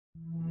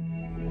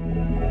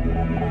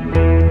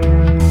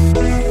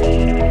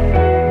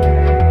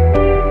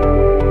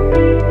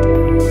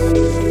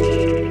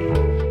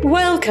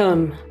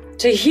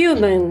to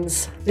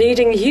humans,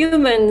 leading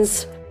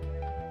humans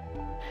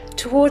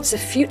towards a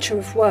future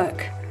of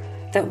work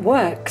that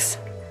works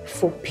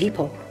for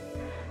people.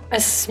 A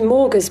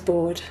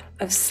smorgasbord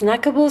of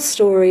snackable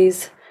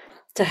stories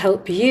to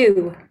help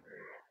you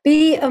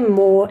be a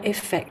more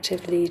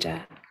effective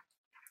leader.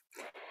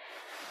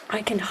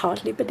 I can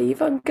hardly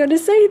believe I'm going to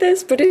say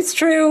this, but it's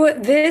true.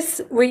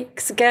 This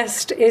week's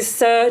guest is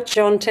Sir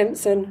John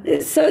Timpson.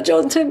 It's Sir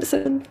John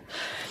Timpson.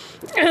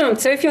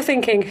 So if you're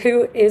thinking,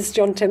 who is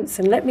John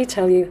Timpson? Let me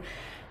tell you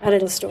a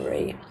little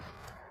story.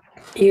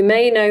 You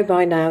may know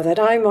by now that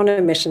I'm on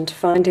a mission to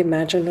find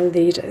imaginal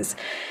leaders.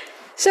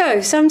 So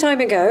some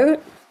time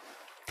ago,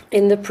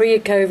 in the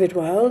pre-COVID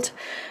world,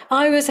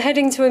 I was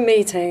heading to a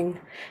meeting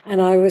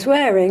and I was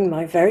wearing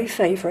my very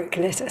favourite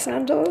glitter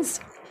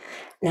sandals.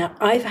 Now,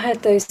 I've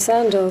had those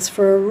sandals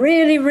for a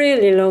really,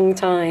 really long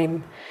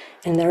time,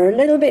 and they're a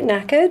little bit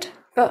knackered,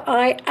 but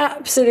I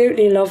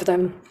absolutely love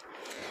them.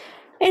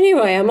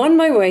 Anyway, I'm on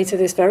my way to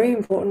this very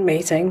important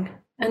meeting,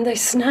 and they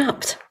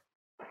snapped.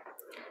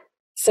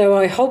 So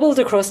I hobbled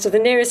across to the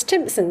nearest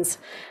Timpsons.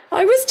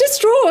 I was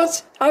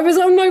distraught. I was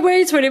on my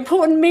way to an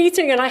important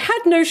meeting, and I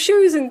had no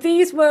shoes, and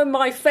these were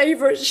my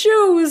favourite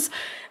shoes.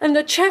 And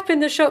the chap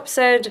in the shop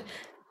said,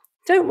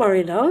 "Don't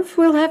worry, love,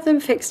 we'll have them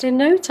fixed in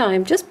no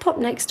time. Just pop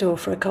next door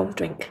for a cold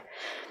drink."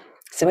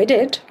 So I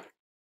did,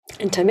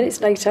 and 10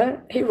 minutes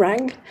later, he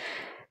rang.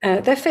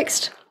 They're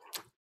fixed.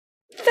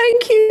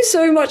 "Thank you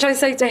so much," I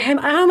say to him.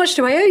 "How much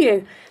do I owe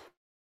you?"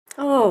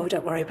 "Oh,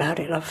 don't worry about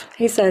it, love,"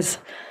 he says.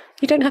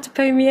 "You don't have to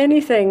pay me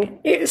anything.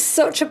 It's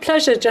such a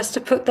pleasure just to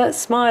put that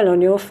smile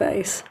on your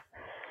face."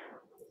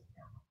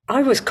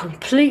 I was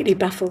completely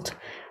baffled.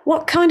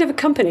 What kind of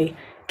a company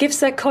gives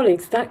their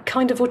colleagues that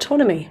kind of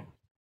autonomy?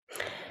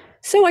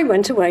 So I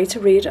went away to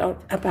read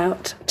up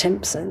about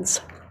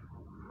Timpsons.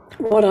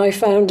 What I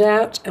found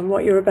out, and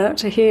what you're about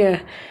to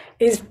hear,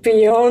 is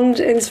beyond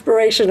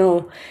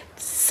inspirational.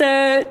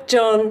 Sir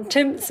John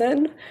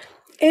Timpson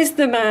is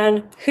the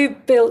man who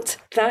built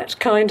that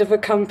kind of a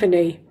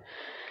company.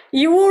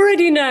 You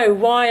already know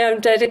why I'm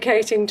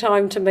dedicating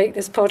time to make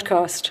this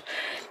podcast.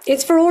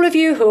 It's for all of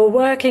you who are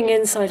working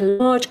inside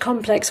large,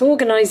 complex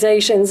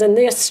organizations and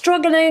they're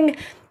struggling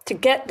to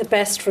get the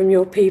best from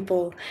your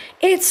people.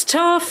 It's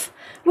tough.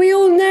 We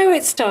all know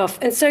it's tough.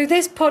 And so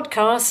this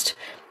podcast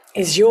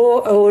is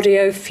your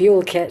audio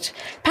fuel kit,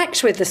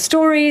 packed with the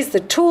stories, the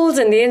tools,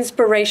 and the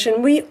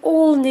inspiration we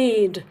all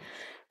need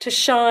to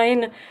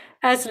shine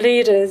as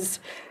leaders.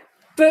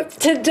 But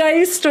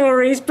today's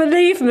stories,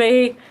 believe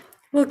me,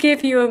 will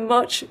give you a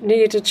much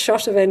needed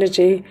shot of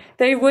energy.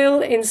 They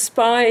will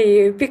inspire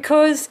you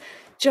because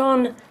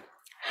John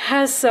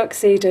has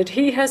succeeded.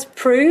 He has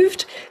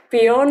proved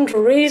beyond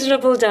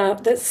reasonable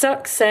doubt that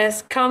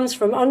success comes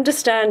from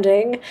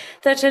understanding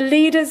that a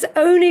leader's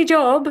only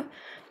job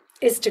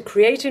is to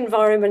create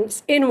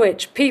environments in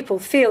which people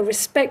feel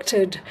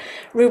respected,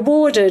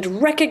 rewarded,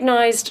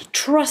 recognized,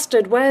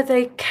 trusted, where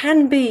they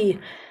can be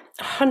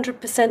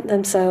 100%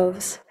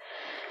 themselves.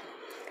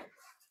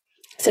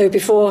 So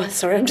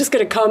I'm just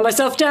going to calm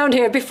myself down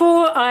here.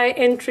 Before I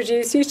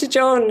introduce you to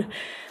John,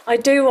 I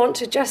do want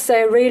to just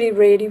say a really,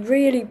 really,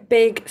 really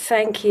big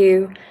thank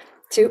you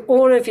to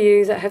all of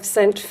you that have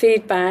sent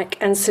feedback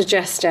and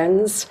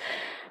suggestions.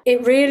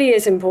 It really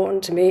is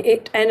important to me.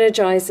 It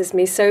energizes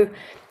me. So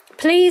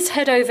please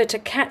head over to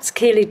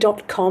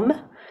katskeeley.com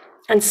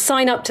and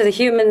sign up to the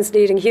Humans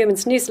Leading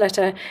Humans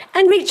newsletter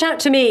and reach out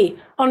to me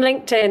on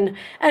LinkedIn.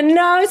 And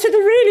now to the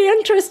really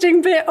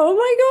interesting bit. Oh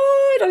my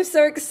God, I'm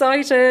so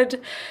excited.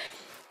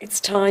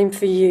 It's time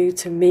for you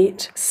to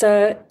meet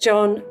Sir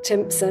John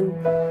Timpson.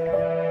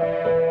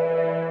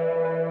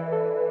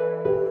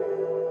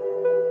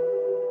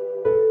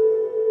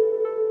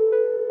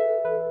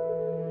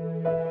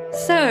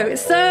 So,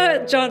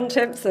 Sir John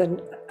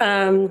Timpson,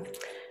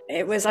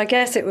 it was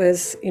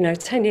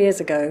 10 years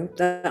ago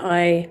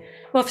that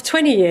for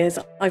 20 years,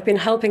 I've been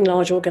helping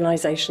large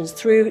organizations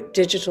through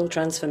digital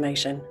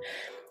transformation.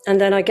 And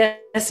then I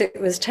guess it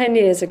was 10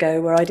 years ago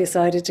where I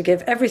decided to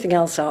give everything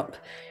else up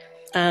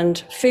and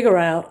figure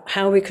out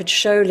how we could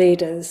show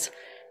leaders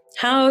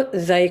how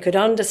they could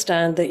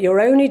understand that your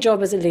only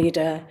job as a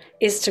leader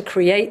is to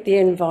create the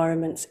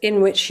environments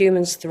in which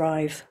humans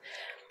thrive.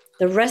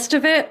 The rest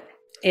of it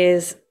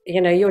is,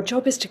 your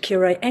job is to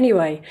curate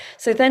anyway.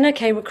 So then I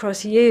came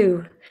across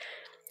you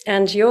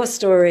and your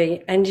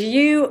story, and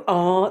you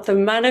are the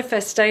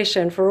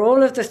manifestation for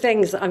all of the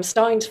things that I'm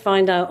starting to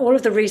find out, all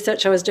of the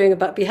research I was doing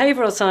about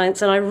behavioral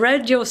science, and I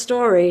read your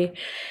story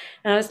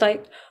and I was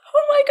like,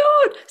 oh my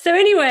God. So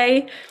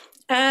anyway,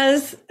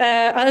 as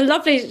a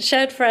lovely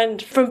shared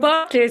friend from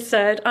Barclays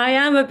said, I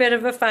am a bit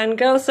of a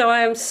fangirl, so I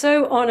am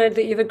so honored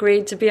that you've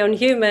agreed to be on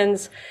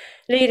Humans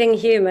Leading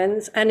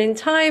Humans. And in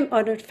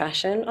time-honored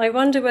fashion, I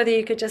wonder whether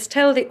you could just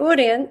tell the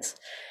audience,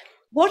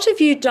 what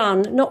have you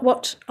done? Not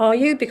what are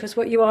you, because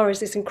what you are is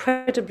this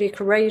incredibly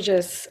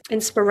courageous,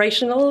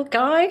 inspirational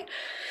guy.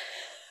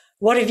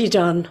 What have you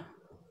done?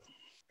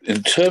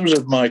 In terms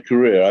of my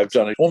career, I've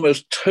done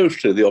almost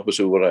totally the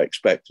opposite of what I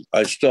expected.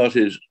 I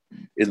started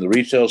in the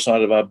retail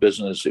side of our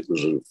business. It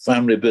was a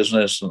family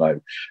business, and I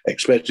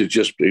expected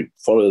just to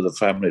follow the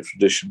family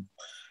tradition.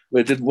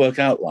 But it didn't work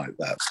out like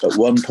that. At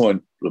one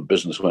point, the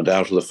business went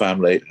out of the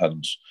family,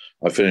 and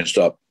I finished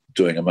up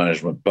doing a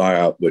management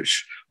buyout,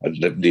 which I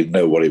didn't even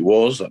know what it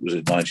was. That was in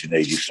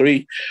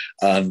 1983.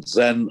 And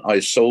then I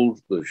sold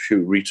the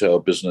shoe retail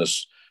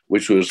business,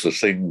 which was the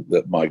thing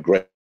that my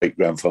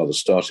great-grandfather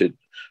started.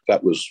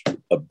 That was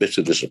a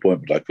bitter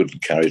disappointment. I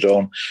couldn't carry it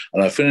on.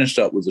 And I finished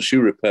up with the shoe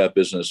repair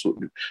business.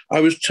 I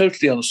was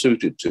totally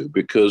unsuited to,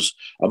 because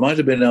I might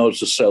have been able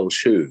to sell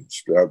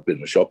shoes. I've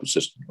been a shop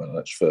assistant when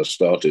I first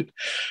started.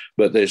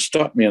 But they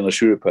stuck me in the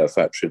shoe repair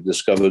factory and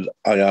discovered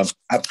I am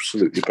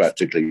absolutely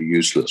practically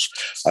useless.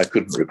 I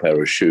couldn't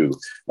repair a shoe,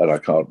 and I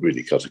can't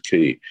really cut a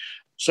key.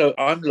 So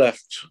I'm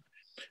left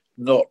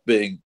not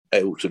being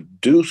able to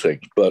do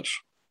things, but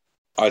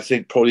I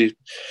think probably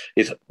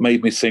it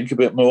made me think a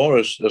bit more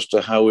as to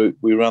how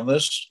we run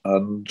this.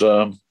 And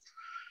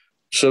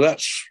so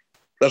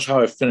that's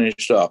how I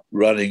finished up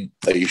running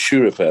a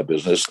shoe repair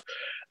business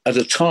at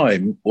a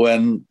time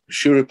when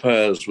shoe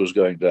repairs was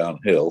going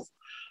downhill.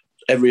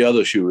 Every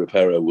other shoe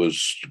repairer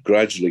was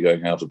gradually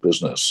going out of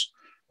business,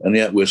 and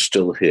yet we're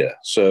still here.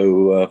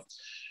 So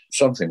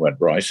something went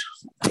right.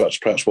 That's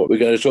perhaps what we're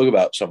going to talk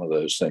about, some of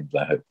those things,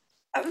 I hope.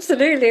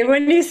 Absolutely.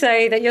 When you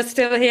say that you're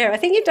still here, I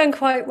think you've done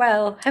quite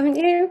well, haven't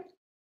you?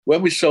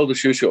 When we sold the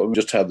shoe shop, we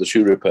just had the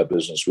shoe repair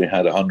business. We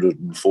had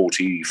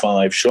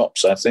 145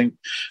 shops, I think,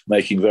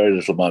 making very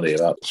little money,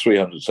 about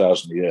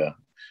 300,000 a year.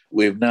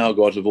 We've now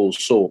got of all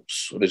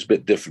sorts, and it's a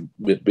bit different.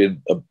 It's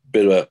been a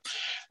bit of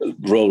a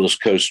roller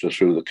coaster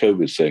through the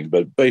COVID thing,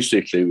 but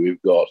basically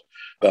we've got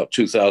about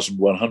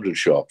 2,100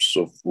 shops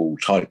of all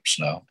types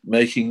now,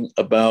 making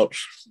about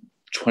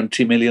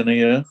 20 million a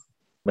year,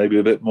 maybe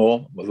a bit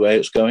more, the way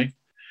it's going.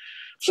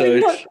 So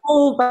it's not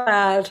all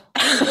bad.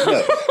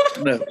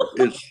 No.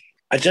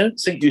 I don't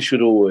think you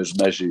should always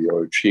measure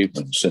your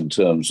achievements in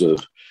terms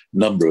of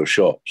number of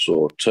shops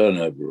or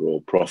turnover or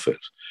profit.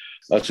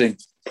 I think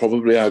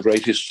probably our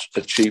greatest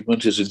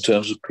achievement is in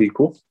terms of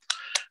people,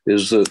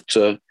 is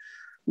that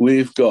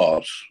we've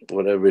got,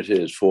 whatever it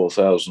is,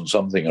 4,000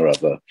 something or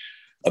other,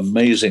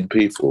 amazing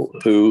people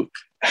who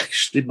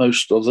actually,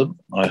 most of them,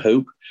 I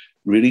hope,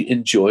 really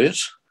enjoy it.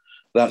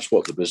 That's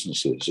what the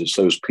business is. It's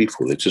those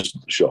people. It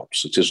isn't the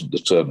shops. It isn't the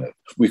turnover.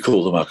 We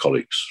call them our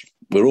colleagues.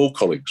 We're all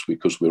colleagues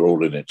because we're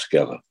all in it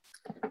together.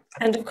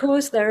 And of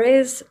course, there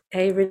is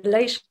a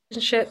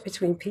relationship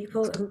between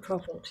people and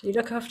profit. You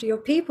look after your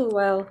people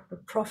well, the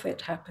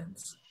profit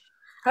happens.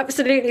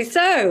 Absolutely.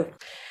 So,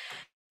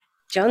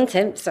 John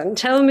Timpson,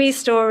 tell me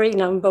story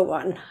number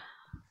one.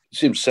 It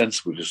seems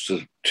sensible just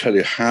to tell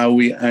you how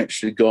we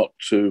actually got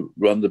to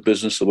run the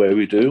business the way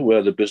we do,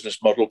 where the business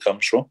model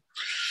comes from.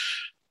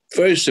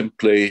 Very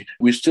simply,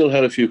 we still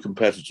had a few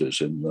competitors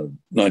in the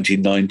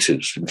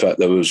 1990s. In fact,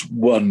 there was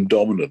one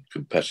dominant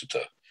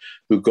competitor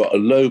who got a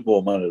load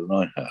more money than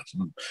I had,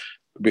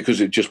 because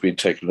it'd just been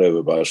taken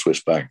over by a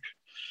Swiss bank.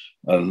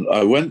 And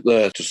I went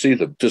there to see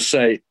them, to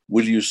say,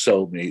 will you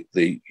sell me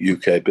the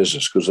UK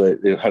business? Because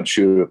they had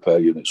shoe repair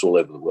units all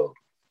over the world.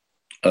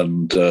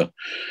 And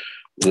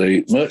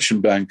the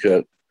merchant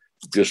banker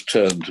just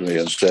turned to me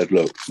and said,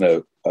 look,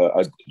 no,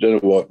 I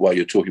don't know why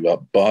you're talking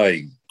about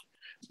buying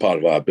part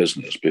of our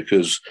business,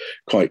 because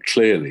quite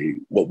clearly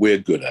what we're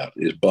good at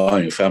is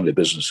buying family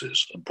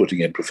businesses and putting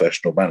in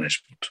professional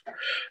management.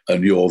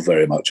 And you're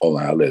very much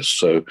on our list.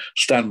 So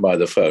stand by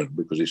the phone,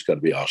 because it's going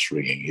to be us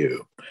ringing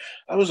you.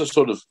 That was a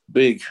sort of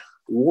big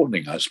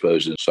warning, I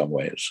suppose, in some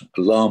ways,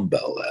 alarm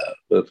bell there.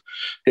 But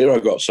here I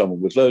got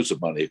someone with loads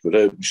of money who could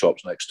open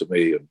shops next to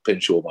me and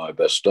pinch all my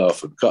best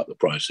stuff and cut the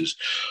prices.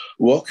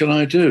 What can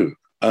I do?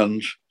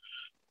 And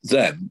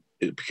then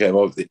it became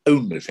obvious the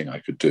only thing I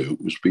could do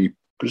was be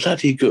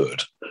bloody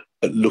good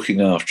at looking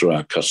after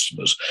our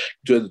customers,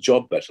 doing the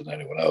job better than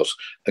anyone else,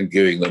 and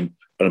giving them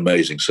an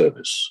amazing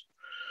service.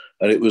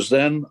 And it was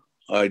then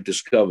I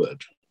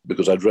discovered,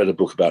 because I'd read a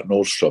book about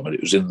Nordstrom, and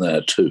it was in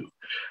there too,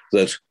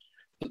 that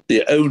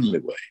the only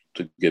way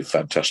to give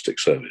fantastic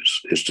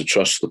service is to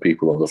trust the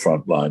people on the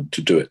front line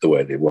to do it the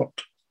way they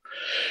want.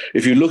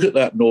 If you look at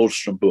that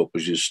Nordstrom book,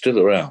 which is still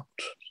around,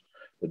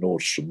 the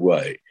Nordstrom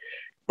Way,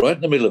 right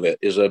in the middle of it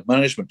is a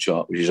management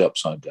chart which is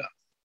upside down.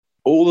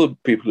 All the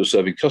people who are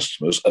serving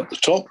customers at the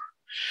top,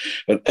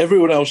 and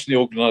everyone else in the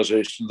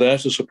organisation there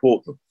to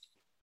support them.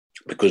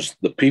 Because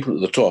the people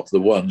at the top are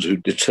the ones who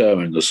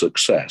determine the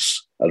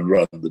success and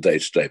run the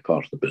day-to-day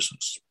part of the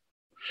business.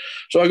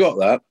 So I got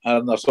that,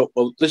 and I thought,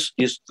 well, this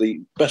is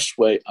the best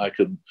way I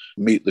can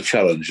meet the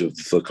challenge of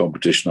the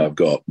competition I've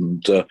got.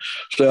 And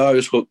so I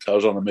was hooked. I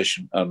was on a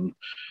mission, and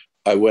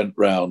I went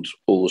round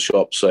all the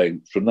shops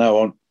saying, from now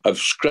on, I've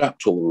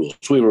scrapped all the rules.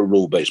 We were a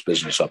rule-based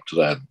business up to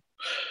then,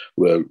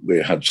 where we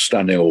had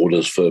standing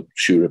orders for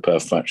shoe repair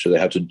factory. They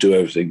had to do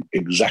everything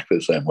exactly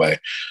the same way.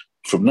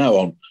 From now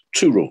on,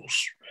 2 rules.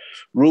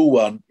 Rule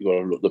 1, you've got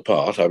to look the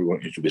part. I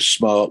want you to be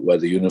smart, wear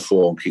the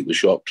uniform, keep the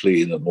shop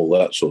clean and all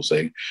that sort of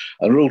thing.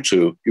 And rule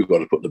 2, you've got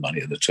to put the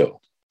money in the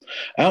till.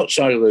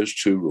 Outside of those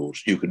two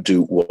rules, you can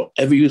do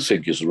whatever you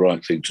think is the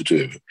right thing to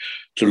do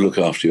to look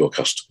after your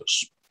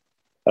customers.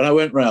 And I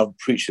went around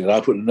preaching, and I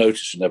put a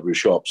notice in every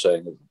shop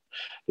saying that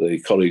the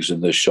colleagues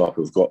in this shop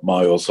have got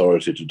my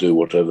authority to do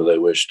whatever they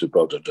wish to,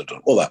 blah, blah, blah, blah,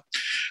 all that.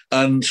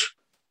 And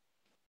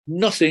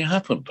nothing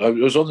happened.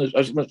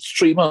 I spent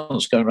 3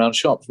 months going around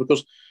shops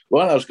because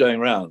while I was going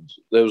around,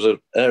 there was an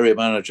area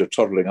manager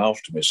toddling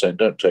after me saying,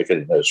 don't take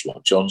any notice of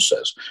what John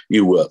says.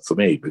 You work for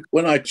me. But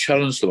when I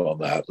challenged them on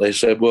that, they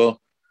said, well,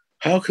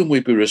 how can we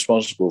be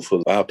responsible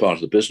for our part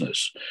of the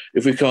business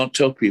if we can't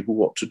tell people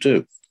what to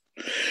do?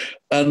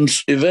 And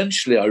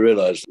eventually I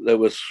realized there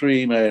were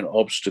 3 main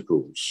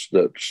obstacles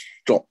that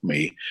stopped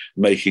me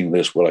making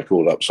this what I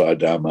call upside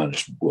down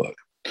management work.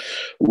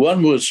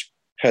 One was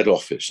head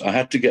office. I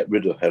had to get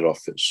rid of head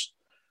office,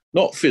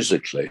 not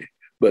physically,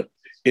 but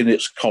in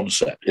its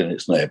concept, in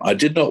its name. I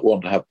did not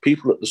want to have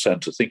people at the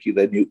centre thinking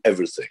they knew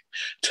everything,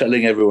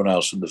 telling everyone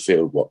else in the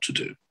field what to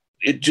do.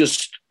 It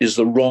just is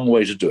the wrong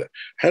way to do it.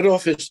 Head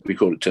office, we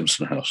call it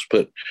Timson House,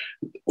 but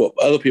what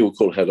other people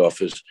call head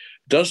office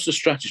does the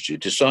strategy,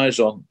 decides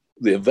on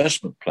the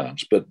investment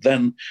plans, but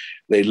then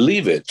they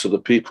leave it to the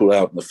people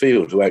out in the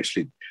field who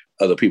actually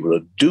are the people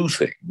that do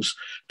things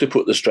to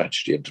put the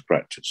strategy into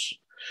practice.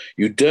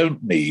 You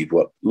don't need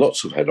what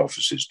lots of head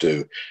offices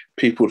do,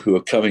 people who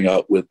are coming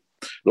up with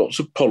lots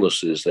of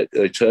policies that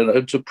they turn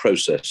into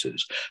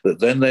processes that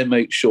then they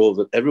make sure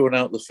that everyone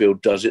out in the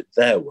field does it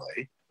their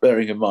way,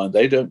 bearing in mind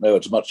they don't know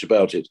as much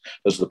about it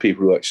as the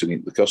people who actually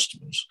meet the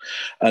customers.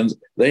 And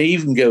they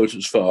even go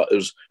as far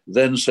as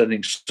then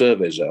sending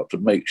surveys out to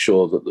make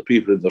sure that the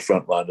people in the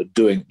front line are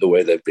doing it the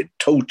way they've been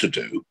told to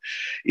do,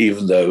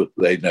 even though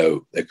they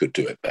know they could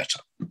do it better.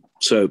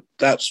 So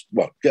that's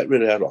what, get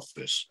rid of head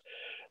office.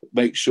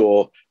 Make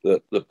sure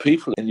that the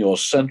people in your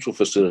central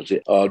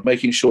facility are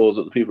making sure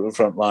that the people in the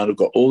front line have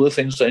got all the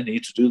things they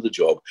need to do the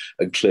job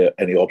and clear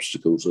any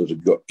obstacles that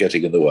are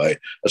getting in the way,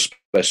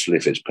 especially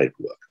if it's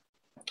paperwork.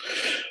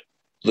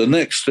 The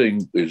next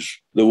thing is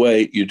the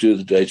way you do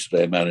the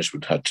day-to-day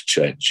management had to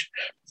change.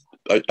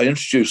 I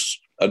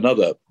introduced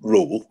another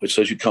rule which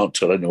says you can't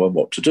tell anyone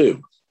what to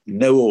do.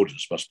 No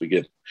orders must be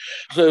given.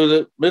 So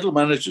the middle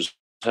managers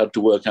had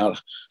to work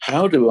out,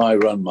 how do I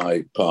run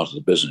my part of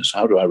the business?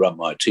 How do I run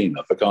my team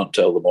if I can't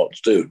tell them what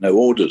to do? No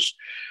orders.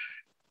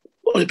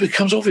 Well, it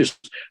becomes obvious.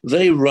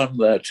 They run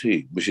their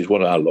team, which is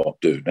what our lot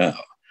do now,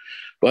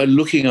 by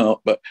looking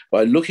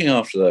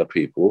after their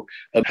people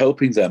and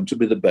helping them to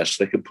be the best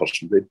they can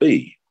possibly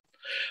be.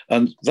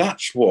 And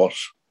that's what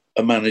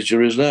a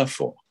manager is there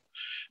for.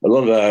 A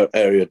lot of our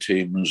area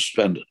teams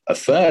spend a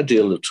fair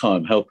deal of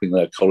time helping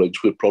their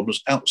colleagues with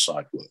problems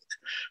outside work,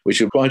 which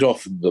are quite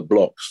often the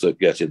blocks that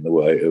get in the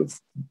way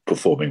of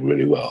performing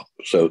really well.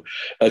 So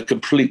a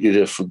completely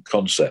different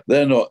concept.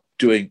 They're not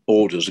doing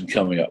orders and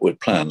coming up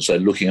with plans. They're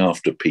looking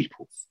after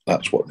people.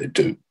 That's what they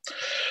do.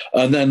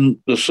 And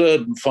then the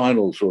third and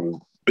final sort of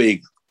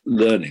big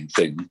learning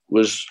thing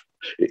was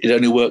it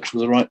only works with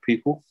the right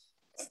people.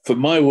 For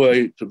my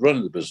way to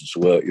running the business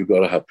work, you've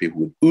got to have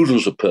people with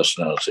oodles of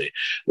personality.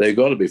 They've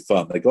got to be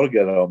fun. They've got to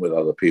get on with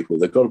other people.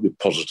 They've got to be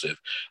positive.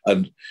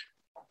 And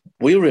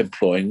we were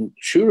employing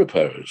shoe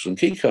repairers and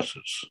key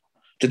cutters.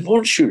 Didn't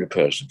want shoe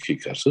repairers and key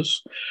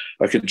cutters.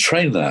 I can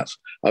train that.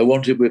 I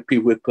wanted with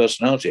people with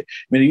personality. I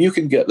mean, you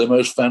can get the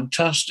most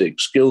fantastic,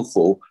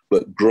 skillful,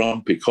 but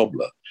grumpy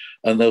cobbler,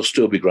 and they'll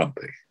still be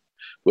grumpy.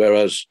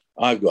 Whereas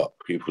I've got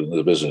people in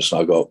the business,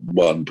 and I've got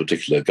one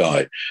particular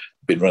guy,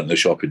 been running the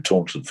shop in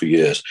Taunton for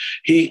years.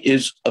 He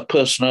is a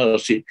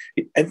personality.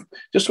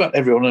 Just about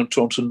everyone in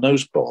Taunton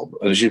knows Bob,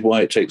 and this is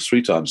why it takes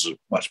 3 times as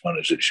much money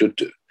as it should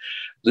do.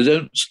 They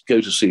don't go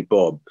to see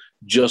Bob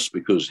just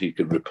because he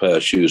can repair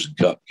shoes and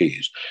cut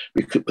keys,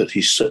 but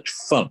he's such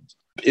fun.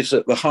 It's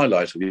the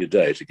highlight of your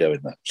day to go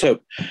in there. So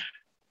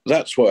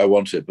that's what I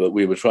wanted, but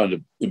we were trying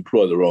to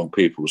employ the wrong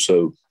people.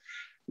 So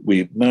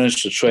we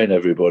managed to train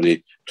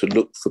everybody to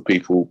look for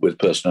people with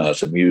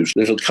personality and use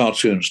little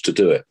cartoons to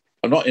do it.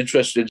 I'm not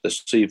interested in the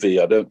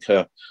CV. I don't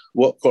care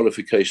what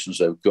qualifications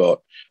they've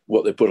got,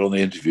 what they put on the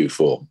interview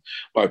form.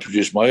 I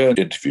produced my own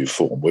interview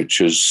form, which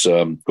has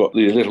got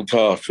the little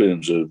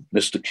cartoons of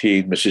Mr.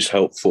 Keen, Mrs.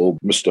 Helpful,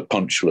 Mr.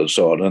 Punctual, and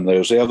so on. And there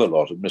was the other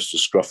lot of Mr.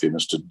 Scruffy,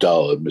 Mr.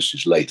 Dull, and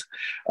Mrs. Late.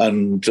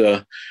 And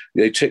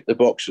they tick the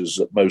boxes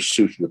that most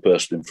suited the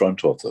person in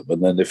front of them.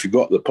 And then if you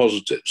got the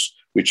positives,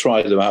 we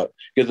try them out,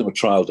 give them a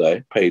trial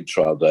day, paid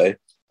trial day.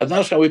 And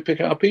that's how we pick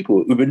our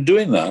people. We've been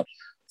doing that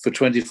for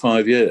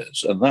 25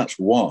 years. And that's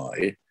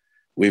why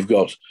we've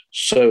got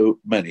so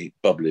many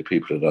bubbly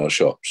people in our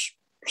shops.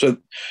 So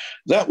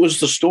that was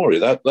the story.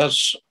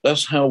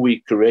 That's how we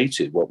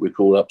created what we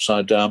call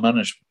upside down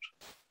management.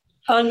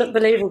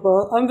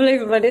 Unbelievable.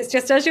 And it's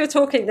just, as you're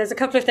talking, there's a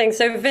couple of things.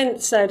 So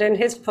Vince said in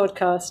his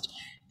podcast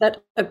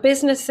that a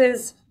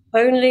business's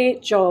only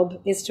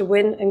job is to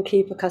win and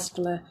keep a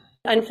customer.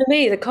 And for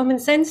me, the common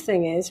sense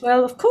thing is,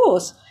 well, of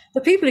course,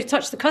 the people who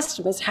touch the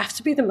customers have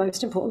to be the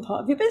most important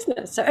part of your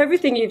business. So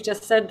everything you've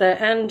just said there,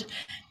 and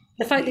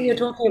the fact that you're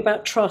talking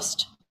about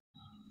trust,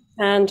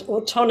 and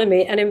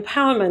autonomy and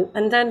empowerment.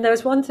 And then there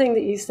was one thing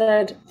that you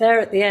said there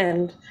at the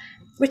end,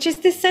 which is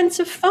this sense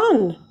of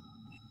fun,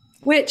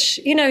 which,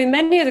 you know, in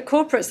many of the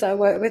corporates that I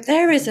work with,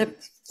 there is a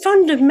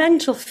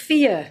fundamental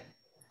fear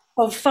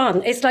of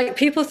fun. It's like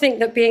people think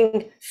that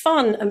being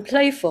fun and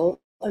playful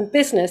and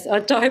business are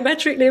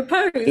diametrically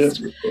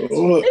opposed.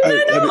 Well,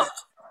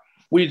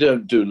 we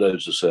don't do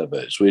loads of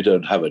surveys. We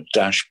don't have a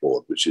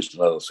dashboard, which is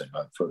another thing.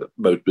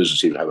 Most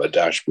businesses have a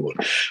dashboard,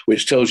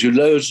 which tells you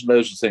loads and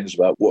loads of things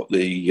about what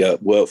the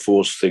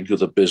workforce think of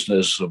the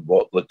business and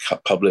what the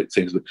public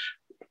thinks,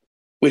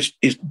 which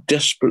is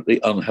desperately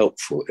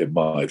unhelpful in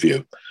my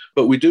view.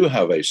 But we do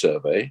have a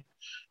survey.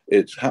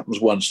 It happens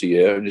once a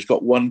year, and it's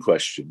got one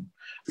question.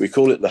 We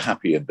call it the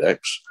Happy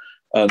Index,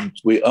 and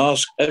we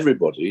ask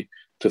everybody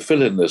to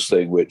fill in this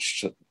thing,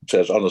 which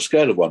says, on a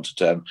scale of 1 to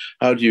 10,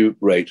 how do you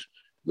rate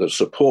the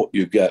support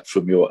you get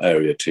from your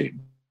area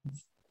team?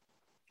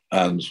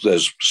 And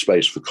there's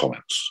space for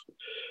comments.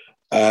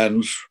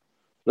 And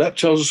that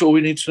tells us all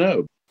we need to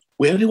know.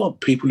 We only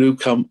want people who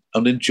come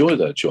and enjoy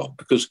their job,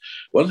 because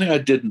one thing I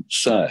didn't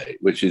say,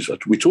 which is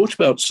we talked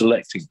about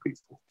selecting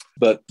people,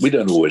 but we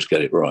don't always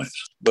get it right.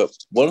 But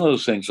one of the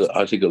things that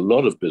I think a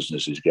lot of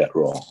businesses get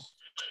wrong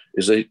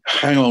is they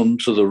hang on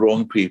to the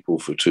wrong people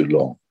for too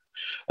long,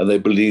 and they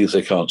believe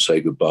they can't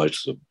say goodbye to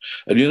them.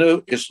 And, you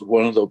know, it's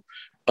one of the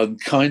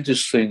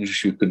unkindest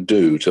things you can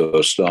do to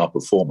a star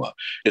performer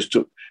is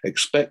to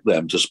expect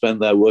them to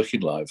spend their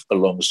working life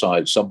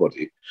alongside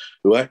somebody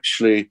who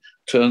actually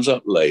turns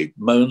up late,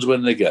 moans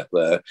when they get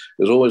there,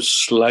 is always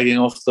slagging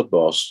off the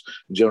boss,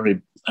 generally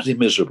bloody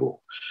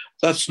miserable.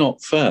 That's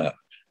not fair.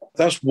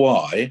 That's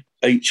why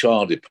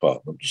HR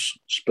departments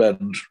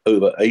spend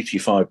over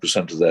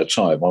 85% of their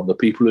time on the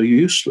people who are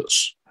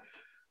useless.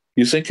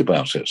 You think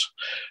about it.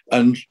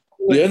 And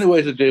the only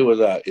way to deal with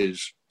that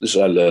is, this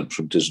I learned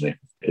from Disney,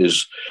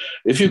 is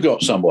if you've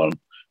got someone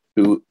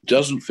who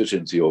doesn't fit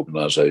into the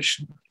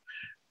organization,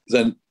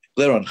 then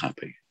they're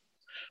unhappy.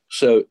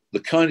 So the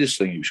kindest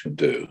thing you can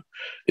do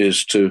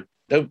is to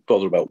don't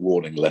bother about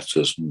warning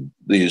letters and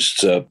these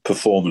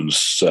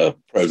performance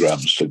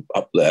programs to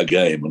up their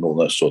game and all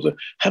that sort of thing.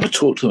 Have a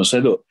talk to them and say,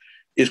 look,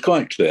 it's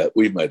quite clear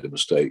we've made a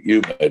mistake,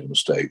 you made a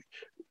mistake.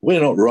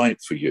 We're not right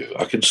for you.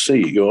 I can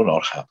see you're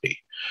not happy.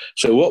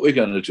 So what we're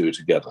going to do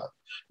together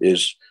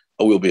is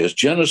we'll be as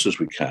generous as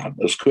we can,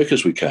 as quick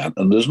as we can,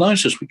 and as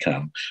nice as we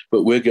can,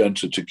 but we're going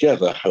to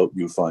together help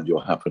you find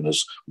your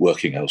happiness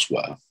working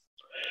elsewhere.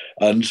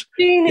 And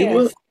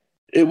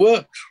it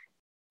worked.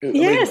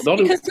 Yes, I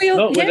mean,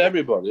 not with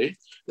everybody.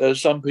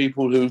 There's some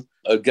people who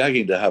are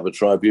gagging to have a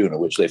tribunal,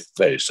 which they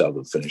very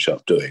seldom finish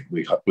up doing.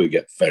 We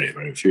get very,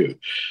 very few.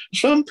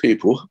 Some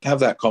people have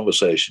that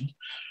conversation,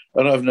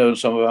 and I've known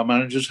some of our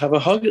managers have a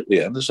hug at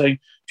the end. They're saying,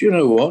 do you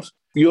know what?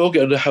 You're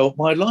going to help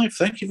my life.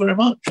 Thank you very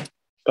much.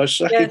 By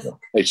sacking them,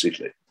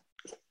 basically.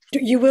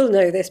 You will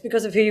know this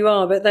because of who you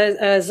are, but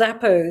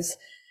Zappos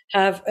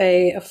have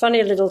a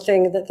funny little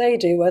thing that they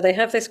do where they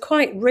have this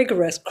quite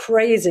rigorous,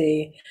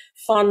 crazy,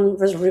 fun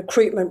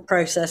recruitment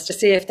process to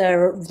see if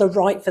they're the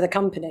right for the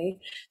company.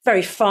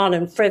 Very fun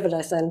and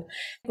frivolous. And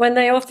when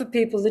they offer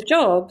people the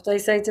job, they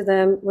say to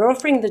them, we're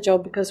offering the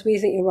job because we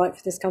think you're right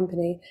for this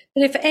company.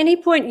 But if at any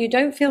point you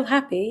don't feel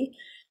happy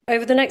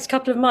over the next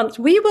couple of months,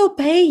 we will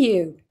pay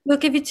you. We'll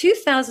give you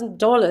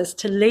 $2,000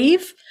 to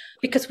leave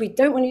because we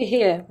don't want you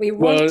here. We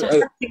want to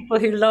have people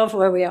who love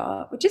where we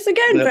are, which is,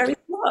 again, very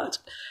smart.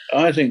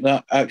 I think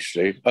that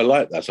actually, I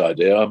like that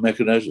idea. I'll make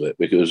a note of it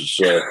because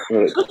it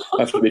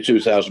has to be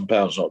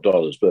 £2,000, not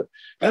dollars. But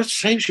that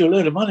saves you a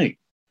load of money.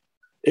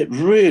 It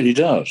really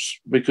does.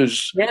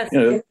 Because,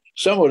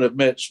 someone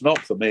admits, not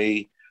for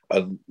me,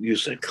 and you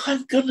say,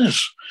 thank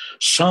goodness,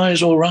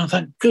 size all round,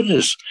 thank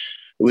goodness.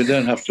 We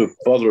don't have to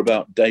bother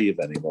about Dave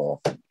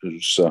anymore,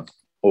 who's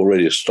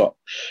already stopped.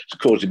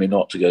 It's causing me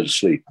not to go to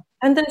sleep.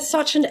 And there's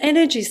such an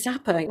energy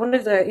sapper. One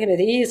of the,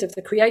 the E's of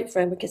the Create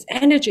framework is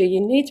energy. You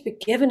need to be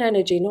given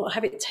energy, not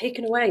have it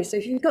taken away. So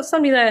if you've got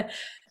somebody there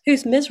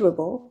who's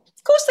miserable,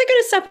 of course they're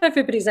going to sap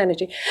everybody's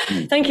energy.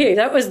 Thank you.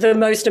 That was the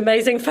most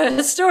amazing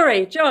first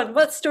story. John,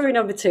 what's story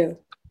number 2?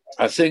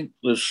 I think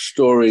the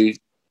story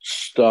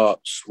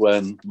starts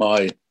when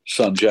my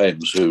son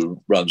James, who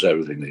runs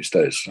everything these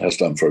days, has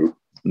done for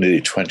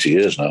nearly 20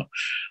 years now,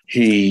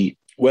 he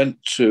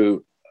went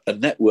to a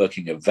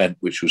networking event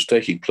which was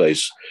taking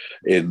place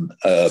in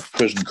a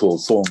prison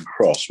called Thorne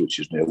Cross, which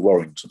is near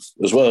Warrington.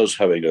 As well as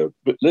having a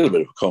little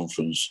bit of a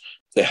conference,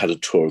 they had a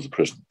tour of the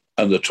prison.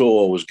 And the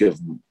tour was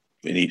given,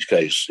 in each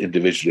case,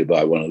 individually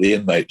by one of the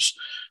inmates.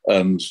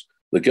 And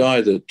the guy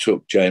that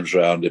took James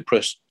around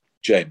impressed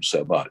James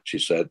so much, he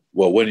said,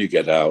 well, when you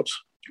get out,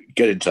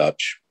 get in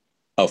touch.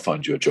 I'll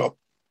find you a job.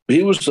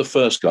 He was the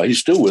first guy. He's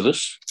still with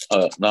us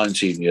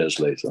 19 years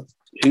later.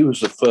 He was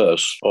the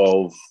first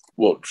of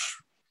what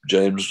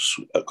James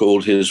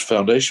called his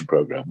foundation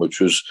program,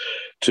 which was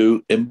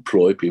to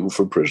employ people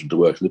from prison to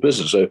work in the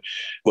business. So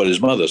what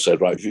his mother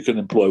said, right, if you can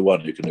employ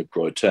one, you can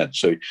employ 10.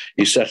 So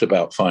he set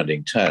about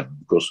finding 10,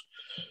 because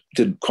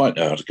didn't quite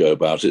know how to go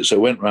about it. So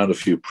went around a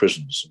few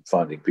prisons and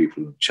finding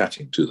people and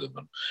chatting to them.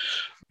 And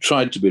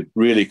tried to be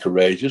really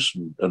courageous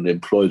and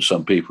employed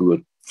some people who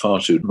were far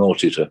too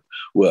naughty to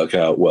work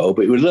out well.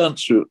 But we learned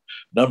through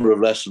a number of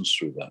lessons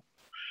through that.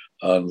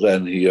 And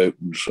then he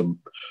opened some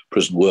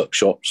prison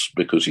workshops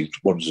because he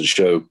wanted to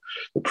show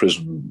the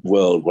prison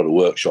world what a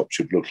workshop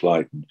should look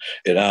like. And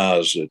in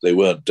ours, they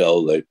weren't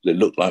dull. They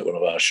looked like one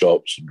of our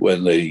shops. And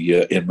when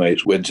the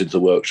inmates went into the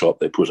workshop,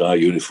 they put our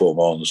uniform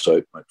on, so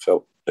it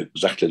felt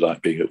exactly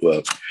like being at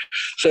work.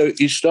 So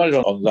he started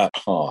on that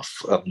path.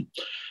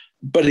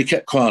 But he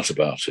kept quiet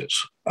about it.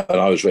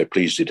 And I was very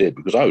pleased he did,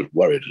 because I was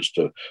worried as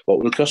to what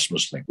would the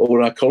customers think, what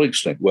would our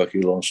colleagues think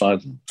working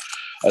alongside them,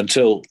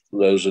 until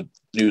there was a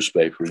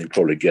newspaper, and you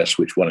probably guess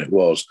which one it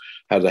was,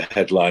 had a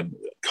headline,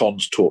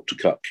 "Cons taught to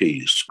cut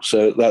keys."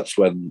 So that's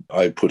when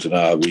I put in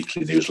our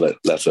weekly newsletter,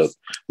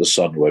 "The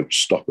Sun Won't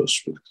Stop Us,"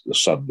 with the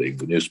Sun being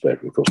the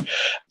newspaper, of course.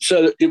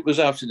 So it was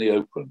out in the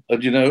open.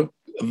 And,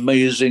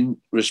 amazing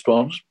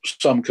response.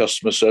 Some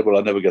customers said, "Well,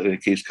 I'll never get any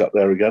keys cut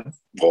there again."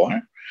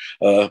 Why?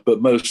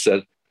 But most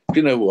said,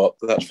 "You know what,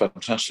 that's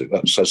fantastic.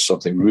 That says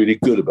something really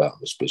good about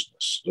this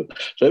business."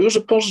 So it was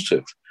a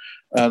positive.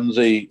 And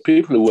the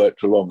people who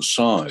worked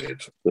alongside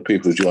the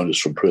people who joined us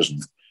from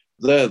prison,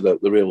 they're the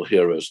real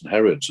heroes and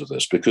heroines of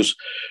this, because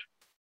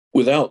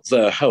without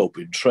their help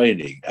in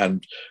training,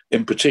 and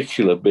in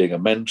particular being a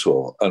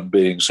mentor and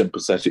being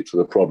sympathetic to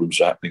the problems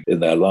happening in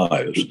their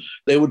lives,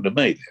 they wouldn't have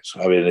made it.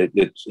 I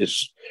mean,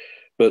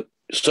 but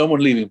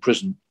someone leaving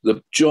prison,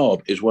 the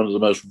job is one of the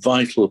most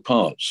vital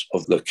parts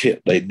of the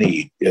kit they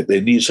need. They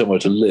need somewhere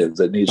to live,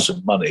 they need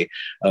some money,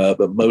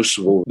 but most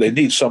of all, they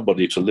need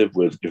somebody to live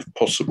with if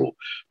possible,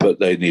 but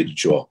they need a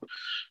job.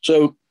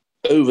 So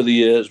over the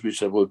years, we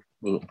said, we'll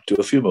do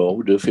a few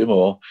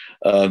more.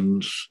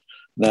 And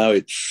now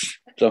it's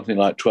something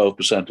like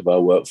 12% of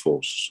our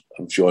workforce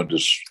have joined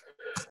us.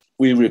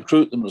 We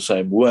recruit them the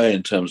same way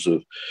in terms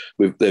of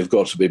they've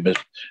got to be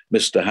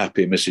Mr.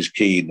 Happy, Mrs.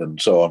 Keen,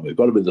 and so on. We've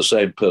got to be the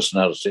same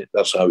personality.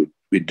 That's how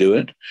we do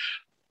it.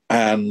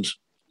 And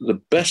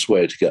the best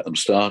way to get them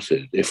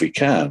started, if we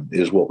can,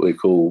 is what we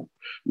call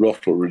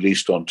ROTL,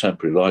 released on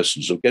temporary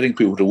license, of getting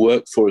people to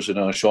work for us in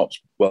our shops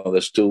while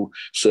they're still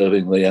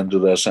serving the end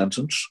of their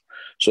sentence.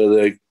 So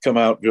they come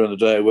out during the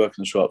day, work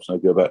in the shops, and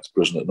they go back to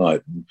prison at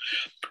night. And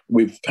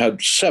we've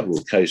had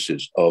several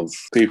cases of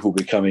people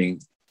becoming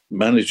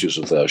managers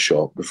of their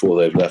shop before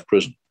they've left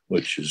prison,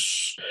 which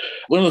is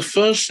one of the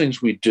first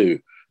things we do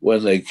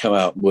when they come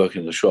out and work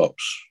in the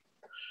shops,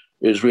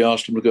 is we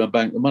ask them to go and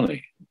bank the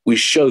money. We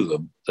show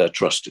them they're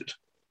trusted.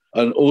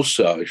 And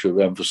also, I should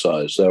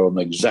emphasise, they're on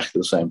exactly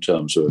the same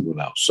terms as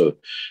everyone else. So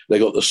they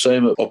got the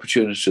same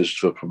opportunities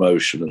for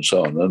promotion and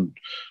so on. And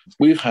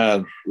we've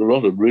had a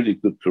lot of really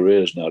good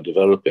careers now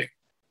developing.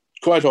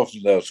 Quite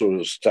often they'll sort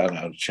of stand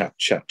out and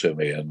chat to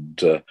me.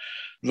 And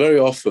very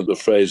often the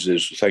phrase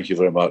is, "Thank you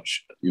very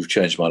much, you've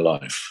changed my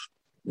life."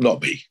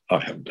 Not me, I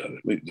haven't done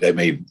it. They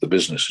mean the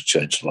business has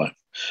changed their life.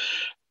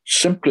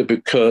 Simply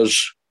because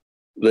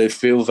they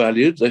feel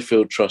valued, they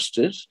feel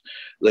trusted,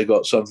 they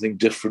got something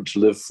different to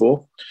live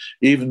for.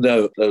 Even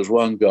though there's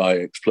one guy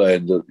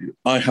explained that,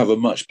 "I have a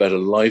much better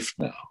life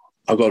now.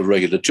 I've got a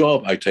regular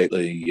job. I take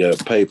the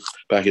pay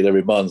packet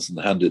every month and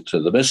hand it to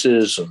the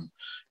missus, and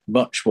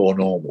much more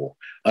normal.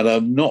 And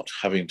I'm not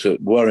having to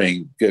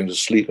going to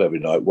sleep every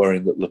night,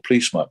 worrying that the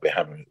police might be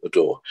hammering at the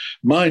door.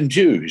 Mind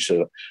you," he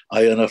said,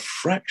 "I earn a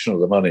fraction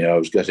of the money I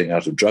was getting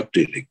out of drug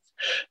dealing,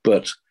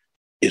 but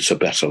it's a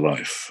better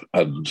life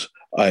and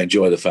I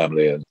enjoy the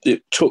family." And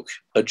it took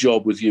a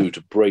job with you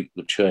to break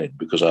the chain,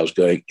 because I was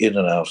going in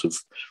and out of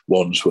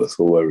Wandsworth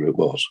or wherever it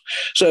was.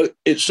 So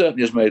it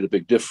certainly has made a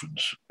big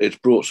difference. It's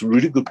brought some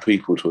really good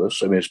people to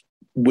us. I mean,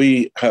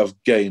 we have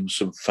gained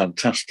some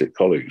fantastic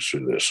colleagues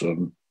through this.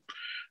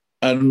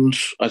 And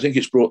I think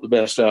it's brought the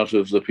best out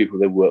of the people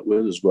they work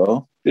with as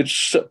well.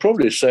 It's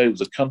probably saved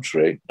the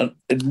country an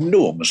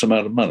enormous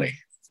amount of money,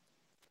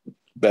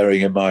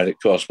 bearing in mind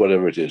it costs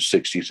whatever it is,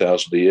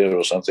 60,000 a year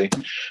or something,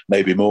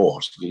 maybe more,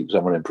 to keep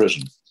someone in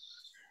prison.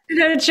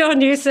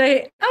 John, you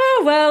say,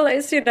 "Oh, well,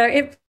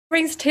 it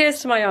brings tears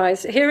to my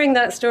eyes hearing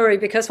that story,"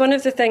 because one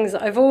of the things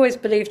that I've always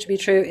believed to be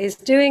true is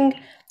doing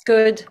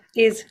good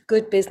is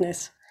good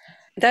business.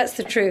 That's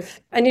the truth.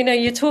 And,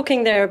 you're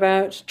talking there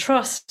about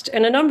trust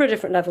in a number of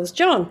different levels.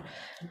 John,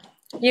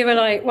 you were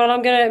like, "Well,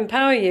 I'm going to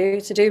empower you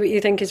to do what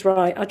you think is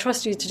right. I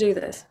trust you to do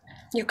this."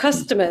 Your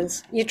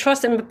customers, you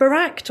trust them.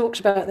 Barak talked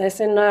about this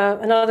in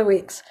other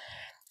weeks.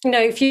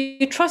 If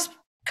you trust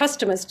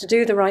customers to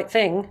do the right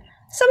thing,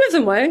 some of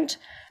them won't,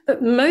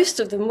 but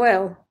most of them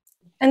will.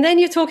 And then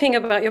you're talking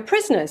about your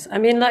prisoners. I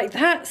mean,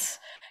 that's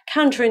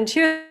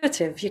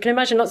counterintuitive. You can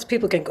imagine lots of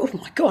people going, "Oh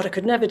my God, I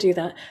could never do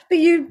that." But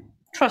you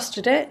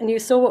trusted it and you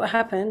saw what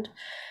happened.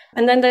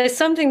 And then there's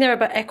something there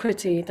about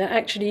equity, that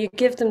actually you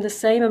give them the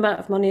same amount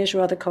of money as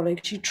your other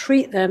colleagues. You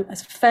treat them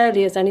as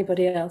fairly as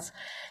anybody else.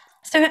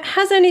 So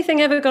has anything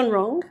ever gone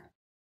wrong?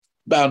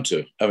 Bound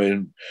to. I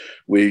mean,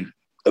 we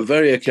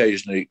very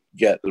occasionally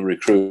get the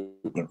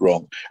recruitment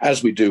wrong,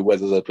 as we do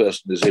whether the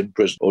person is in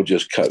prison or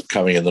just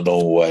coming in the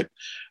normal way.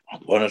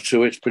 One or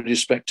two, it's pretty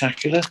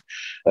spectacular.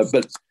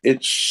 But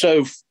it's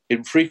so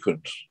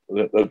infrequent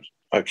that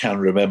I can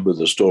remember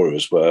the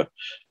stories where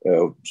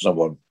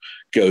someone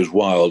goes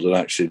wild and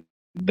actually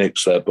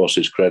nicks their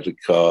boss's credit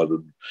card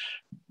and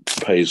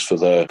pays for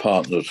their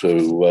partner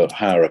to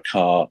hire a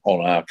car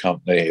on our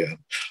company.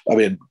 I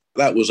mean,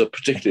 that was a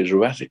particularly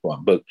dramatic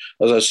one. But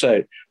as I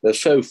say, they're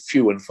so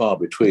few and far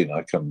between,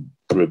 I can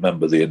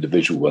remember the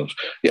individual ones.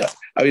 Yeah,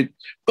 I mean,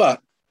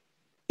 but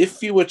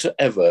if you were to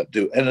ever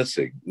do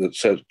anything that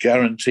says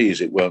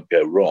guarantees it won't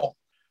go wrong,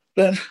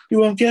 then you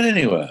won't get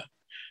anywhere.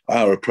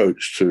 Our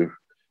approach to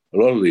a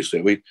lot of these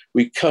things,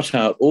 we cut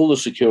out all the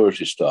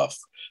security stuff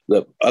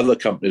that other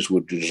companies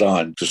would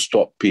design to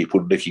stop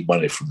people nicking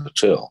money from the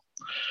till.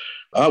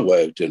 Our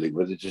way of dealing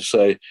with it is to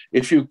say,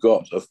 if you've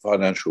got a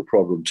financial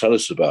problem, tell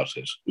us about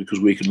it, because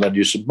we can lend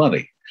you some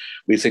money.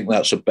 We think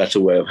that's a better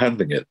way of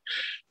handling it.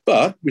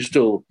 But we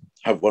still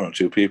have one or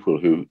two people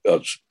who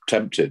are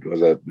tempted,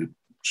 whether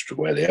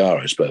where they are,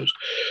 I suppose.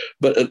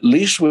 But at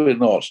least we're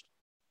not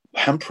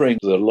hampering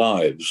the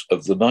lives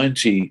of the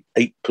 98%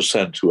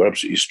 who are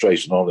absolutely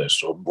straight and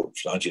honest, or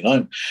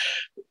 99%.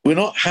 We're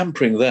not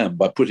hampering them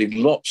by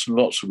putting lots and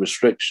lots of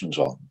restrictions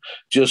on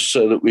just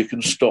so that we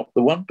can stop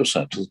the 1%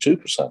 or the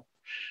 2%.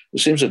 It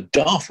seems a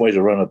daft way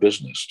to run a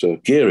business, to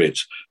gear it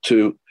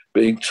to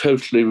being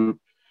totally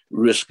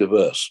risk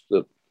averse.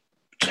 That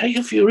take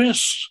a few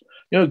risks,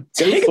 go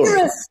for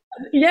it.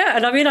 Yeah,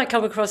 and I mean, I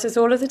come across this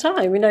all of the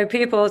time.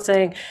 People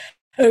saying,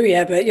 oh,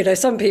 yeah, but,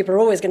 some people are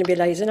always going to be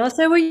lazy. And I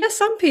say, well, yes,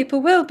 some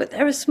people will, but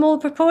they're a small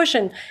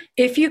proportion.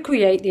 If you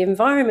create the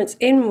environments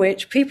in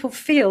which people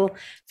feel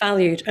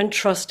valued and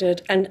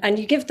trusted, and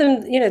you give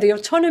them, the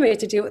autonomy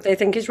to do what they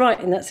think is right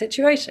in that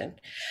situation.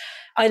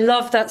 I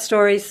love that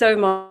story so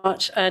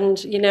much.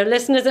 And,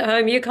 listeners at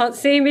home, you can't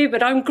see me,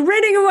 but I'm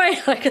grinning away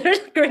like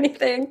a grinning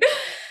thing.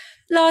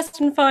 Last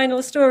and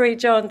final story,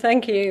 John.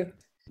 Thank you.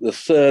 The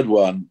third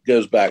one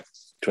goes back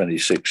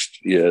 26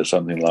 years,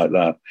 something like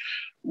that,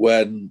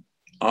 when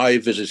I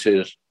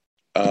visited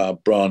a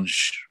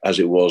branch, as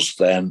it was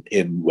then,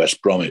 in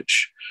West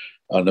Bromwich.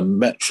 And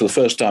for the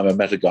first time, I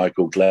met a guy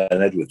called Glenn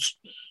Edwards.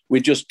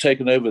 We'd just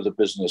taken over the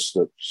business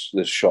that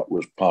this shop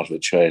was part of a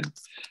chain.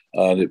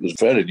 And it was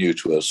very new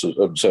to us.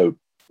 And so it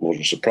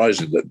wasn't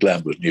surprising that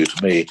Glenn was new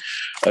to me.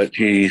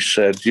 He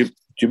said, do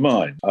you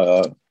mind?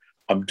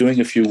 I'm doing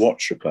a few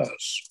watch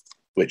repairs,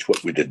 which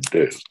what we didn't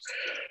do.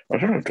 I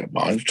don't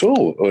mind at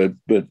all.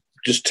 But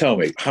just tell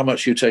me, how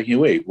much are you taking a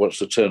week? What's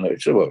the turnover? He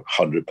said, well,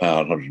 £100,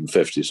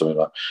 150, something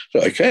like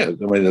that. So, okay.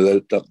 I mean,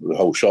 the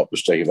whole shop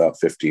was taking about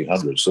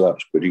 1,500, so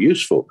that's pretty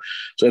useful.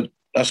 So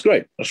that's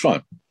great. That's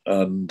fine.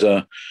 And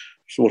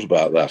thought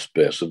about that a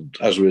bit. And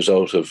as a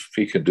result of, if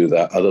he can do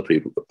that,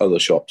 other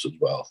shops as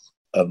well.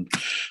 And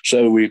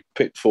so we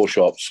picked 4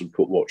 shops and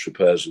put watch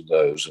repairs in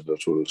those in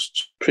a sort of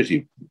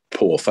pretty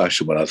poor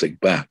fashion when I think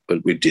back,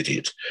 but we did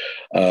it.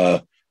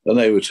 And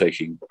they were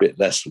taking a bit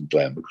less than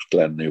Glenn because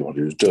Glenn knew what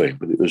he was doing,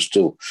 but it was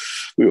still,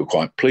 we were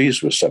quite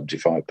pleased with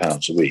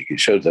 £75 a week.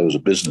 It showed there was a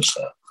business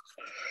there.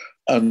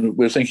 And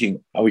we're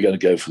thinking, are we going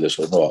to go for this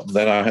or not? And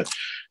then I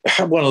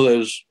had one of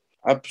those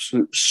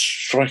absolute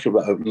strike of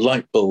a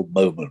light bulb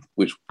moment,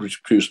 which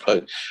produced,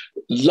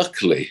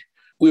 luckily,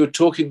 we were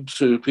talking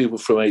to people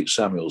from H.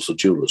 Samuels, the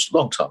jewellers, a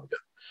long time ago.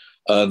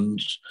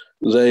 And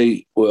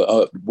they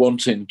were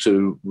wanting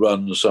to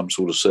run some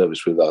sort of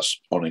service with us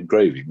on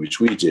engraving, which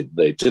we did,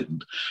 they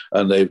didn't.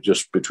 And they were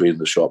just between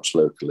the shops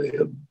locally,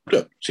 and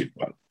it seemed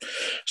like a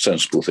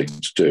sensible thing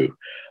to do.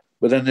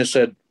 But then they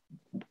said,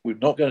 we're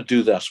not going to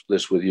do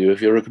this with you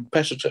if you're a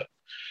competitor.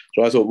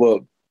 So I thought,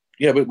 well,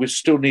 yeah, but we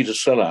still need to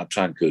sell our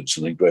tankards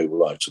and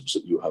engravable items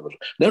that you have.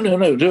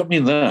 No, don't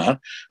mean that.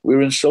 We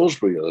were in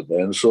Salisbury the other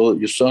day and saw that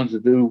you're starting to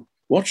do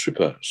watch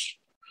repairs.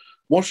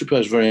 Watch repair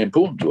is very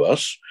important to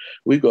us.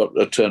 We got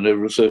a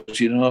turnover of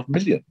 13.5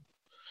 million.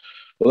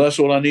 Well, that's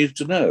all I needed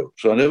to know.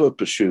 So I never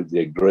pursued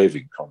the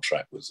engraving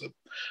contract with them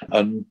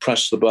and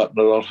pressed the button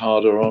a lot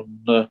harder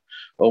on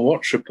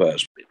watch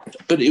repairs.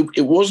 But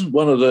it wasn't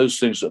one of those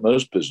things that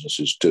most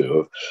businesses do.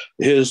 Of,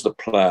 here's the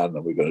plan,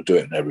 and we're going to do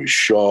it in every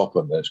shop,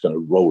 and then it's going to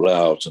roll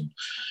out, and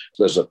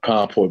there's a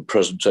PowerPoint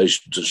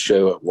presentation to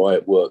show why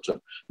it worked.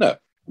 No.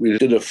 We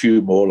did a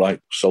few more, like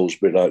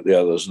Salisbury, like the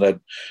others.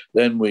 And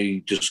then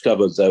we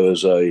discovered there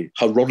was a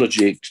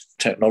horology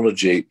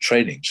technology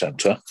training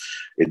centre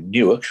in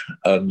Newark.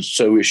 And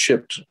so we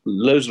shipped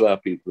loads of our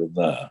people in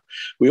there.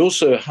 We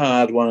also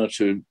had one or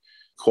two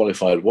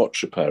qualified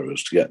watch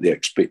repairers to get the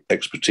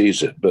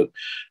expertise in. But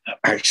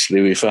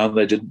actually, we found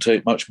they didn't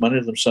take much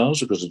money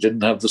themselves because they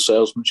didn't have the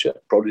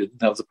salesmanship, probably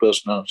didn't have the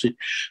personality.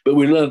 But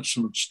we learned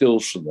some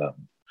skills from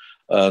them.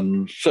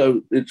 And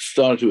so it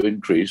started to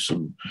increase,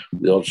 and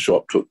the odd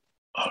shop took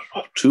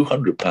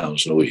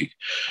 £200 in a week.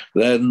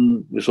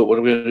 Then we thought, what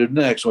are we going to do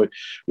next? So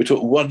we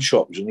took one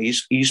shop, which was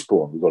in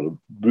Eastbourne. We've got a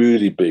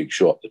really big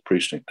shop, the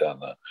precinct down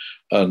there.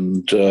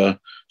 And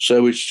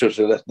so we just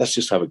said, let's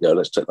just have a go.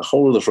 Let's take the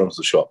whole of the front of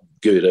the shop and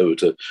give it over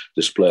to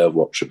display of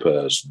watch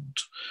repairs. And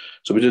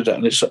so we did that,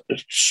 and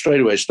it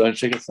straight away started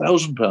to take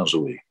 £1,000 a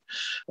week.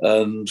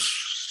 And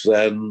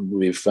then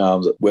we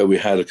found that where we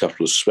had a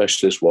couple of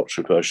specialist watch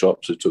repair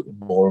shops, it took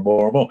more and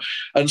more and more.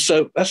 And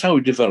so that's how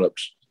we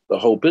developed the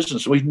whole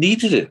business. We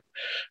needed it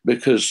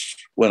because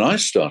when I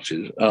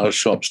started, our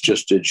shops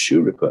just did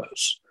shoe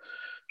repairs.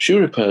 Shoe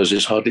repairs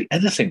is hardly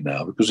anything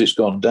now because it's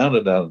gone down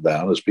and down and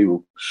down as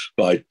people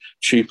buy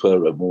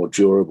cheaper and more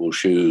durable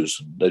shoes,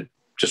 and they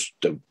just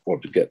don't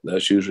want to get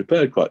their shoes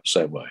repaired quite the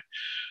same way.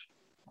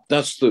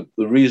 That's the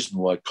reason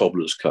why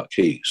cobblers cut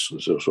keys.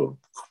 Was a sort of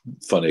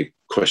funny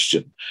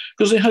question,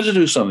 because they had to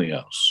do something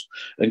else.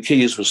 And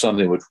keys was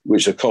something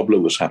which a cobbler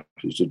was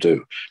happy to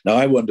do. Now,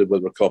 I wondered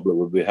whether a cobbler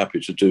would be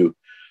happy to do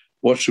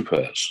watch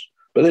repairs,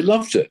 but they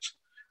loved it.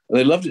 And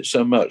they loved it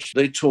so much,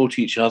 they taught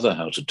each other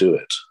how to do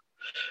it.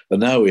 And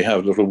now we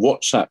have little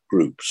WhatsApp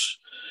groups.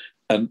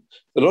 And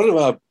a lot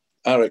of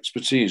our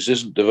expertise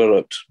isn't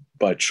developed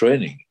by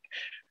training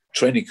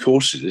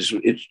courses.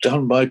 It's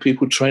done by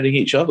people training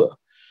each other.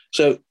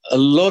 So a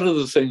lot of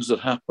the things that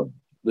happen,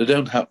 they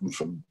don't happen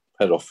from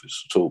head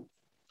office at all.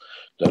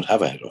 Don't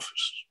have a head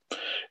office.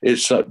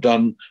 It's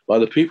done by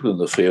the people in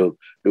the field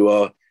who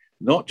are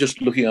not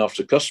just looking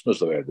after customers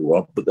the way they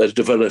want, but they're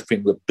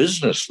developing the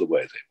business the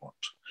way they want,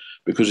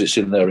 because it's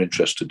in their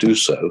interest to do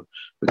so,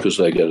 because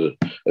they get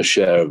a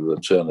share of the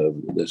turnover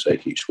that they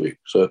take each week.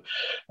 So,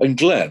 and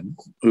Glenn,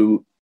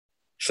 who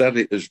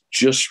sadly has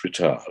just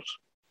retired,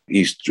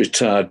 he's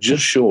retired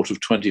just short of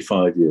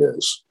 25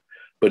 years,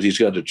 but he's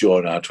going to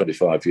join our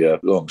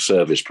 25-year-long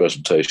service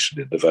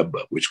presentation in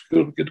November, which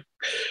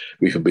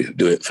we can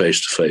do it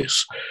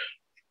face-to-face.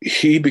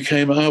 He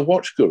became our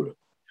watch guru.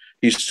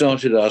 He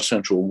started our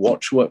central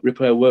watch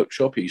repair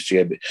workshop. He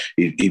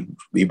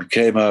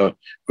became our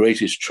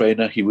greatest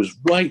trainer. He was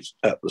right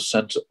at the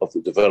center of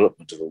the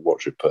development of the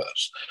watch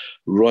repairs,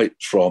 right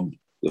from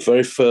the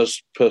very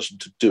first person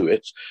to do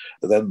it,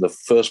 and then the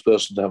first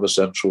person to have a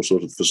central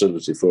sort of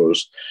facility for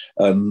us.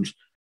 And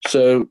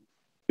so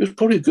it was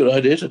probably a good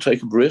idea to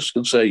take a risk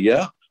and say,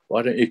 yeah,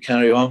 why don't you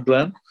carry on,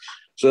 Glenn?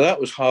 So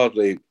that was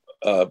hardly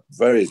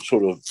very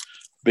sort of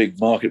big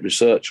market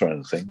research or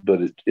anything, but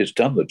it's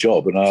done the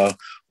job. And our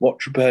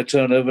watch repair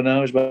turnover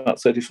now is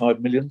about 35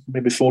 million,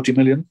 maybe 40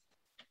 million.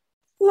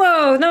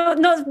 Whoa,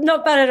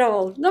 not bad at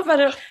all. Not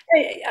bad at all.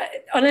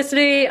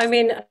 Honestly, I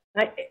mean,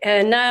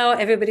 now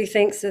everybody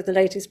thinks that the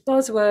latest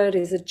buzzword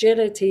is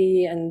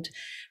agility and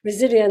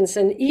resilience,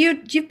 and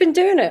you've been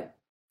doing it.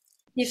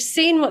 You've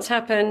seen what's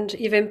happened.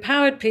 You've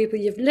empowered people.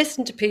 You've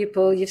listened to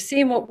people. You've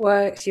seen what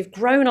works. You've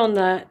grown on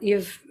that.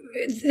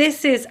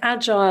 This is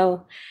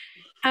agile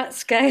at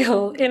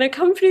scale in a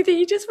company that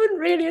you just wouldn't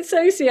really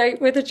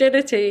associate with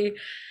agility.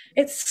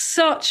 It's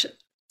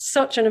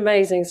such an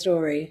amazing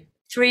story.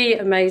 3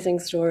 amazing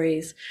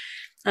stories.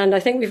 And I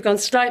think we've gone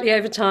slightly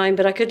over time,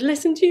 but I could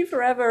listen to you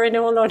forever, in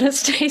all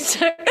honesty.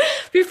 So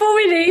before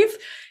we leave,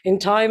 in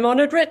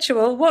time-honored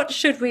ritual, what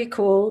should we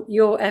call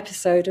your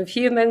episode of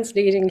Humans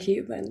Leading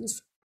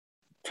Humans?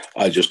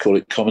 I just call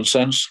it Common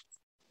Sense.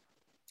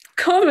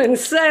 Common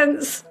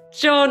sense.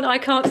 John, I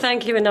can't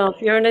thank you enough.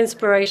 You're an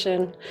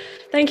inspiration.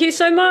 Thank you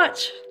so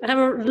much. Have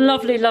a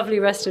lovely, lovely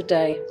rest of the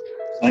day.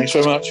 Thanks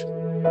very much.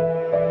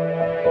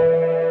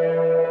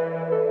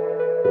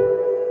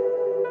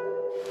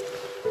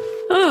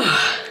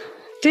 Oh,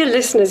 dear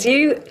listeners,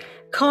 you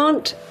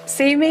can't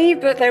see me,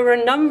 but there were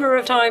a number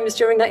of times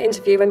during that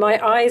interview when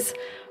my eyes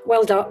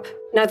welled up.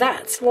 Now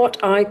that's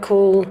what I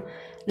call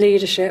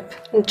leadership.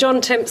 And John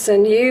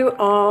Timpson, you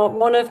are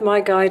one of my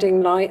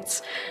guiding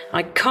lights.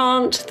 I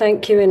can't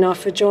thank you enough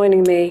for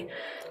joining me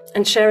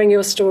and sharing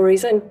your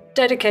stories and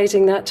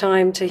dedicating that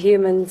time to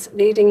humans,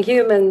 leading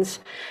humans.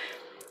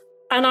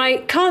 And I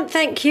can't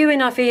thank you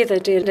enough either,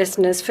 dear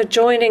listeners, for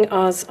joining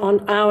us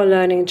on our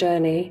learning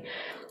journey.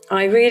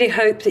 I really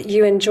hope that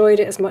you enjoyed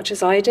it as much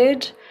as I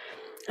did.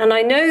 And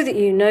I know that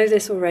you know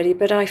this already,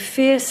 but I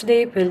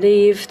fiercely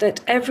believe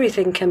that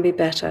everything can be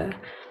better,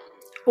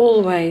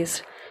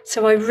 always.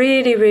 So I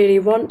really, really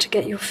want to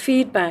get your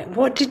feedback.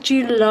 What did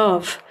you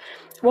love?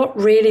 What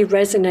really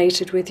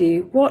resonated with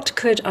you? What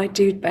could I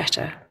do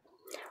better?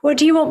 What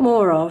do you want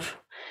more of?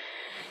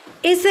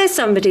 Is there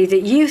somebody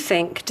that you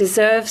think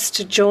deserves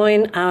to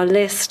join our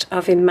list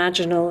of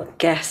imaginal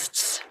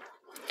guests?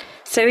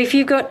 So if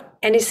you've got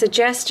any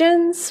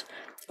suggestions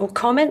or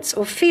comments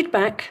or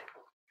feedback,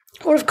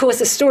 or of course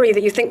a story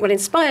that you think will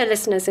inspire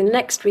listeners in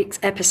next week's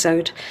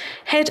episode,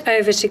 head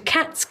over to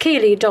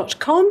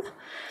katskeeley.com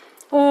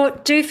or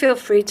do feel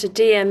free to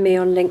DM me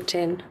on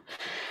LinkedIn.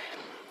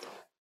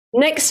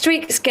 Next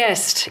week's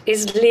guest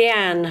is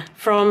Leanne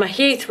from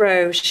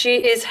Heathrow. She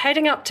is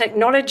heading up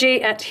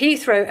technology at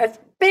Heathrow, a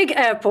big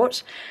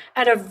airport,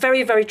 at a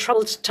very, very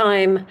troubled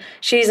time.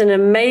 She's an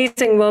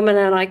amazing woman,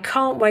 and I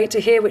can't wait to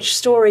hear which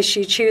stories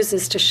she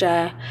chooses to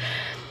share.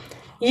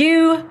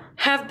 You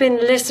have been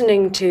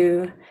listening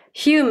to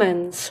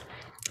Humans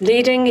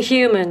Leading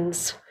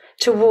Humans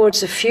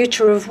Towards a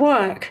Future of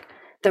Work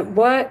that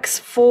Works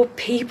for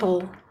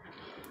People.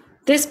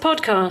 This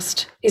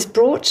podcast is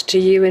brought to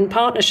you in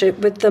partnership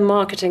with the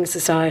Marketing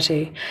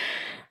Society.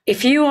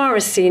 If you are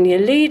a senior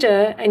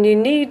leader and you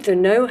need the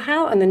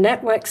know-how and the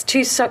networks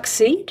to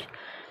succeed,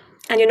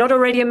 and you're not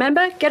already a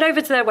member, get over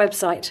to their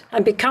website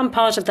and become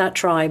part of that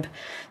tribe.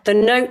 The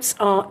notes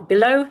are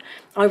below,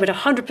 I would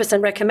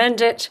 100%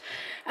 recommend it.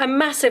 A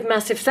massive,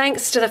 massive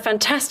thanks to the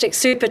fantastic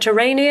Super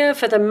Terrania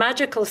for the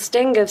magical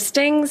sting of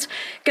stings.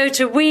 Go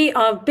to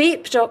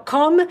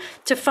wearebeep.com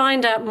to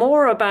find out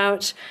more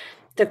about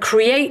the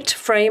CREATE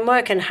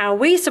framework and how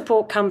we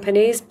support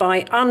companies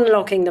by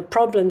unlocking the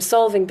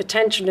problem-solving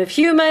potential of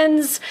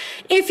humans.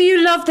 If you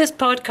love this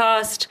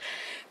podcast,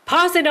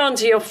 pass it on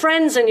to your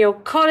friends and your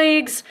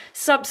colleagues.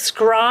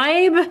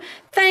 Subscribe.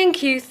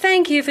 Thank you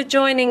for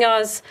joining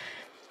us.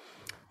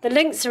 The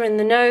links are in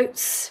the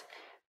notes.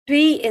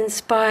 Be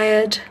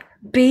inspired,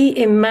 be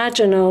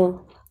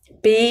imaginal,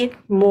 be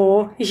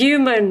more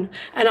human.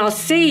 And I'll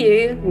see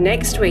you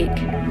next week.